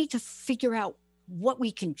 we need to figure out what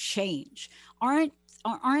we can change.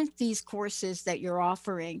 Aren't these courses that you're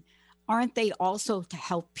offering, aren't they also to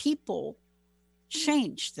help people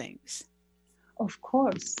change things? Of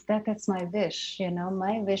course, that's my wish. You know,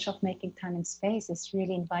 my wish of making time and space is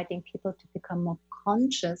really inviting people to become more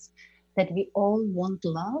conscious that we all want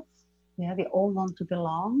love. Yeah, we all want to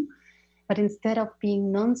belong. But instead of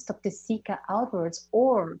being nonstop the seeker outwards,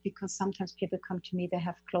 or because sometimes people come to me, they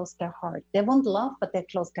have closed their heart. They want love, but they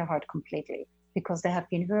closed their heart completely because they have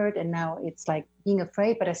been hurt. And now it's like being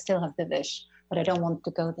afraid, but I still have the wish, but I don't want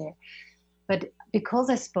to go there. But because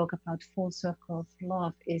I spoke about full circle of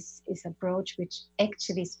love is a approach which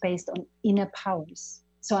actually is based on inner powers.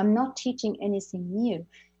 So I'm not teaching anything new.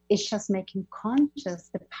 It's just making conscious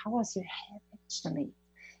the powers you have actually.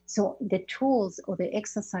 So the tools or the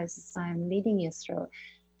exercises I'm leading you through,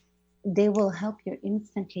 they will help you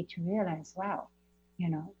instantly to realize, wow, you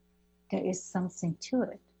know, there is something to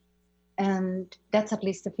it. And that's at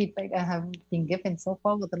least the feedback I have been given so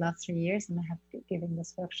far over the last 3 years, and I have been giving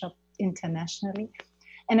this workshop internationally.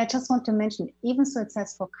 And I just want to mention, even so it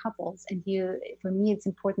says for couples, and for me, it's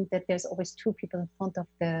important that there's always 2 people in front of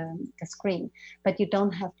the screen, but you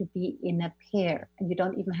don't have to be in a pair, and you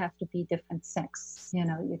don't even have to be different sex. You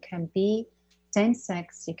know, you can be same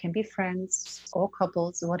sex, you can be friends or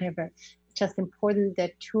couples, whatever. It's just important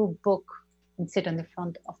that 2 book and sit on the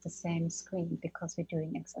front of the same screen because we're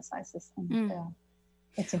doing exercises, and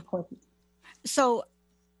it's important. So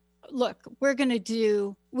look,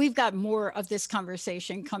 we've got more of this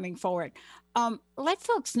conversation coming forward. Let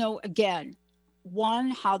folks know again,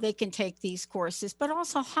 one, how they can take these courses, but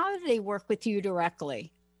also how do they work with you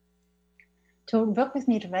directly? To work with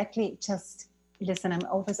me directly, just listen, I'm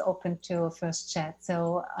always open to a first chat.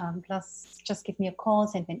 So plus just give me a call,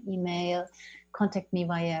 send me an email, contact me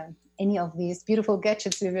via any of these beautiful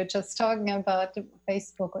gadgets we were just talking about,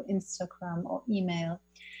 Facebook or Instagram or email.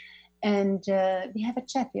 And we have a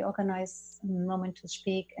chat. We organize a moment to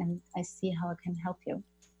speak, and I see how I can help you.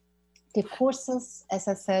 The courses, as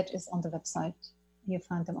I said, is on the website. You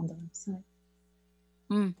find them on the website.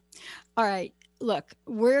 All right. Look,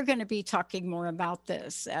 we're going to be talking more about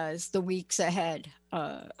this as the weeks ahead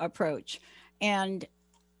approach. And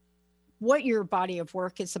what your body of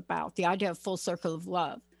work is about, the idea of full circle of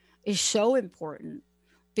love, is so important,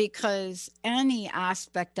 because any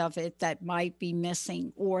aspect of it that might be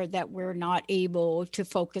missing or that we're not able to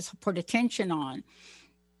focus or put attention on,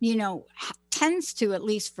 you know, tends to, at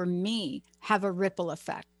least for me, have a ripple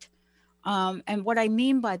effect. And what I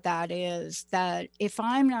mean by that is that if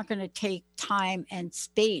I'm not going to take time and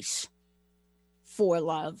space for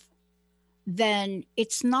love, then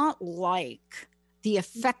it's not like the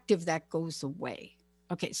effect of that goes away.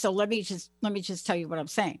 Okay, so let me just tell you what I'm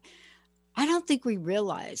saying. I don't think we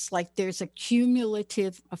realize like there's a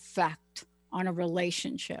cumulative effect on a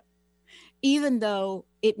relationship, even though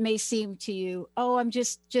it may seem to you, oh, I'm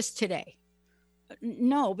just today.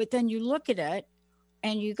 No, but then you look at it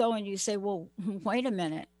and you go and you say, well, wait a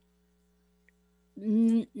minute.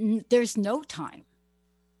 There's no time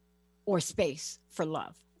or space for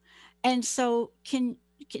love. And so can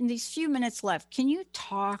these few minutes left, can you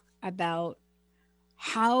talk about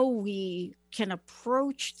how we can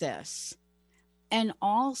approach this and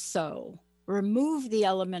also remove the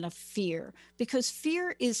element of fear? Because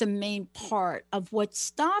fear is a main part of what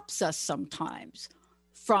stops us sometimes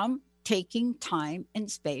from taking time and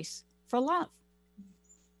space for love.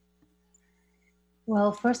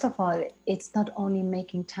 Well, first of all, it's not only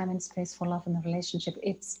making time and space for love in a relationship,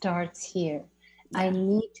 it starts here. Yeah. I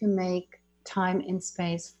need to make time and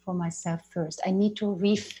space for myself first. I need to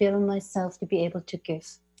refill myself to be able to give.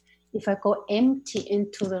 If I go empty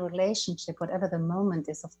into the relationship, whatever the moment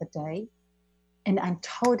is of the day, and I'm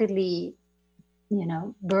totally,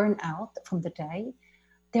 burn out from the day,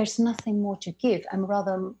 there's nothing more to give. I'm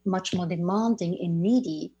rather much more demanding and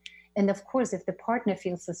needy. And of course, if the partner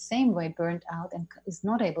feels the same way, burnt out, and is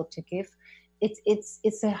not able to give,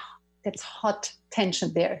 that's hot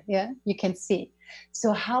tension there. Yeah, you can see.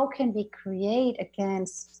 So how can we create again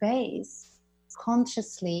space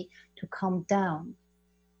consciously to calm down?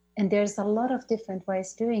 And there's a lot of different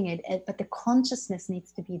ways doing it, but the consciousness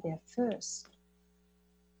needs to be there first.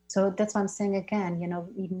 So that's why I'm saying again,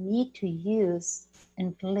 we need to use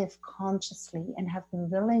and live consciously and have the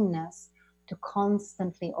willingness to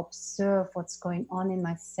constantly observe what's going on in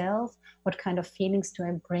myself. What kind of feelings do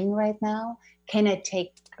I bring right now? Can I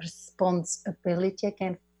take responsibility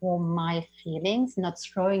again for my feelings, not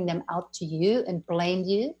throwing them out to you and blame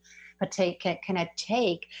you, but can I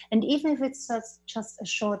take, and even if it's just a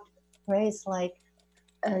short phrase like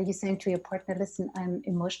you're saying to your partner, listen, I'm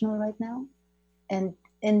emotional right now. And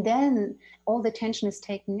then all the tension is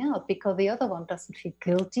taken out because the other one doesn't feel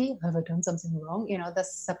guilty. Have I done something wrong? The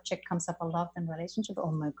subject comes up a lot in relationship.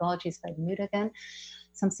 Oh my God, she's very mood again.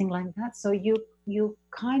 Something like that. So you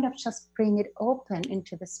kind of just bring it open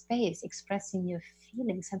into the space, expressing your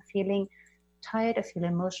feelings. I'm feeling tired, I feel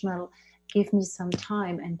emotional. Give me some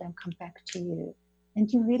time and then come back to you. And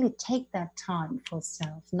you really take that time for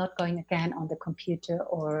self, not going again on the computer,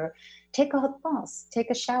 or take a hot bath, take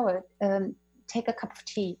a shower, take a cup of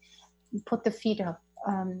tea, put the feet up,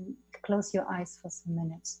 close your eyes for some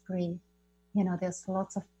minutes, breathe. There's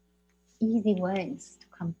lots of easy ways to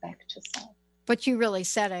come back to self. But you really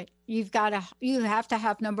said it. You have to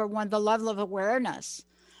have, number one, the level of awareness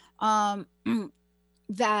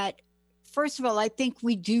that, first of all, I think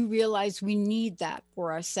we do realize we need that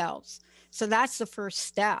for ourselves. So that's the first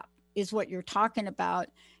step, is what you're talking about,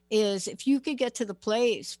 is if you could get to the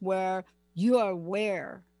place where you are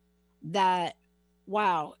aware that,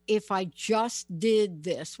 wow, if I just did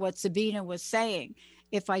this, what Sabina was saying,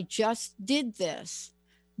 if I just did this,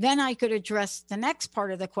 then I could address the next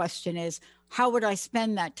part of the question is, how would I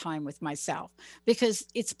spend that time with myself? Because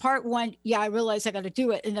it's part one, yeah, I realize I got to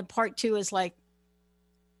do it. And then part two is like,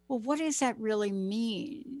 well, what does that really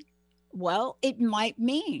mean? Well, it might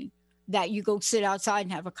mean that you go sit outside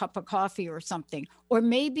and have a cup of coffee or something. Or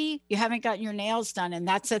maybe you haven't gotten your nails done and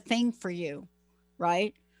that's a thing for you,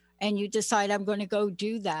 right? And you decide, I'm going to go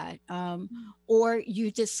do that. Or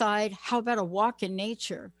you decide, how about a walk in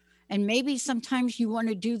nature? And maybe sometimes you want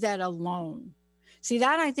to do that alone. See,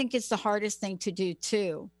 that I think is the hardest thing to do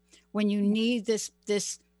too, when you need this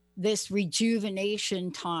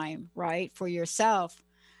rejuvenation time, right, for yourself.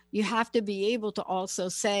 You have to be able to also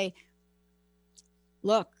say,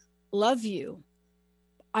 look, love you.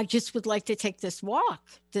 I just would like to take this walk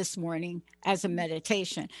this morning as a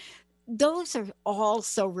meditation. Those are all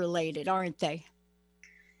so related, aren't they?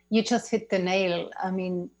 You just hit the nail. I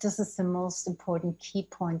mean, this is the most important key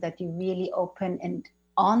point, that you really open and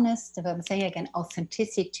honest, if I'm saying again,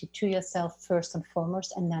 authenticity to yourself first and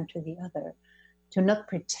foremost, and then to the other. To not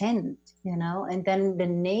pretend, and then the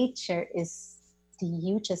nature is the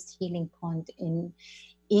hugest healing point in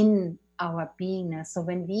our beingness. So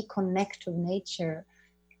when we connect to nature,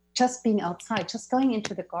 just being outside, just going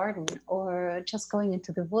into the garden, or just going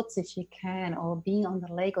into the woods if you can, or being on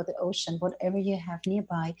the lake or the ocean, whatever you have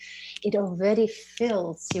nearby, it already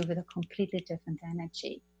fills you with a completely different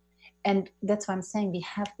energy. And that's why I'm saying we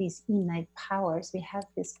have these innate powers. We have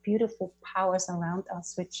these beautiful powers around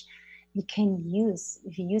us, which we can use.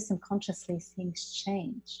 If you use them consciously, things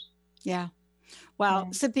change. Yeah. Well,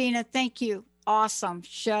 yeah. Sabina, thank you. Awesome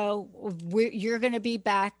show. You're going to be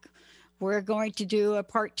back. We're going to do a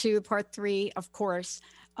part 2, part 3, of course.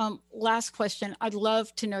 Last question. I'd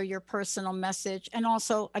love to know your personal message, and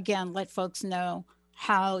also, again, let folks know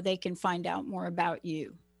how they can find out more about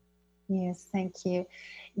you. Yes, thank you.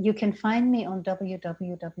 You can find me on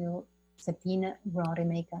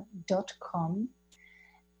www.sabinarademaker.com.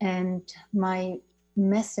 And my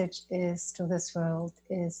message is to this world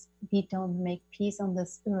is, we don't make peace on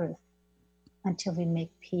this earth until we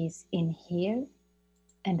make peace in here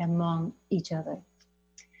and among each other.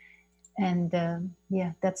 And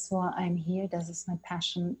that's why I'm here. This is my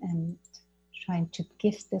passion, and trying to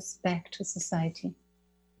give this back to society.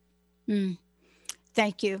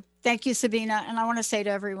 Thank you. Thank you, Sabina. And I want to say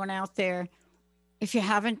to everyone out there, if you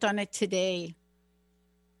haven't done it today,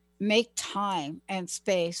 make time and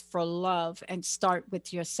space for love and start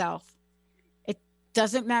with yourself. It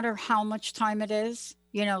doesn't matter how much time it is,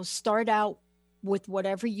 start out with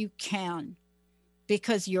whatever you can,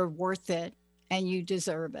 because you're worth it and you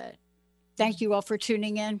deserve it. Thank you all for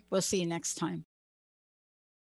tuning in. We'll see you next time.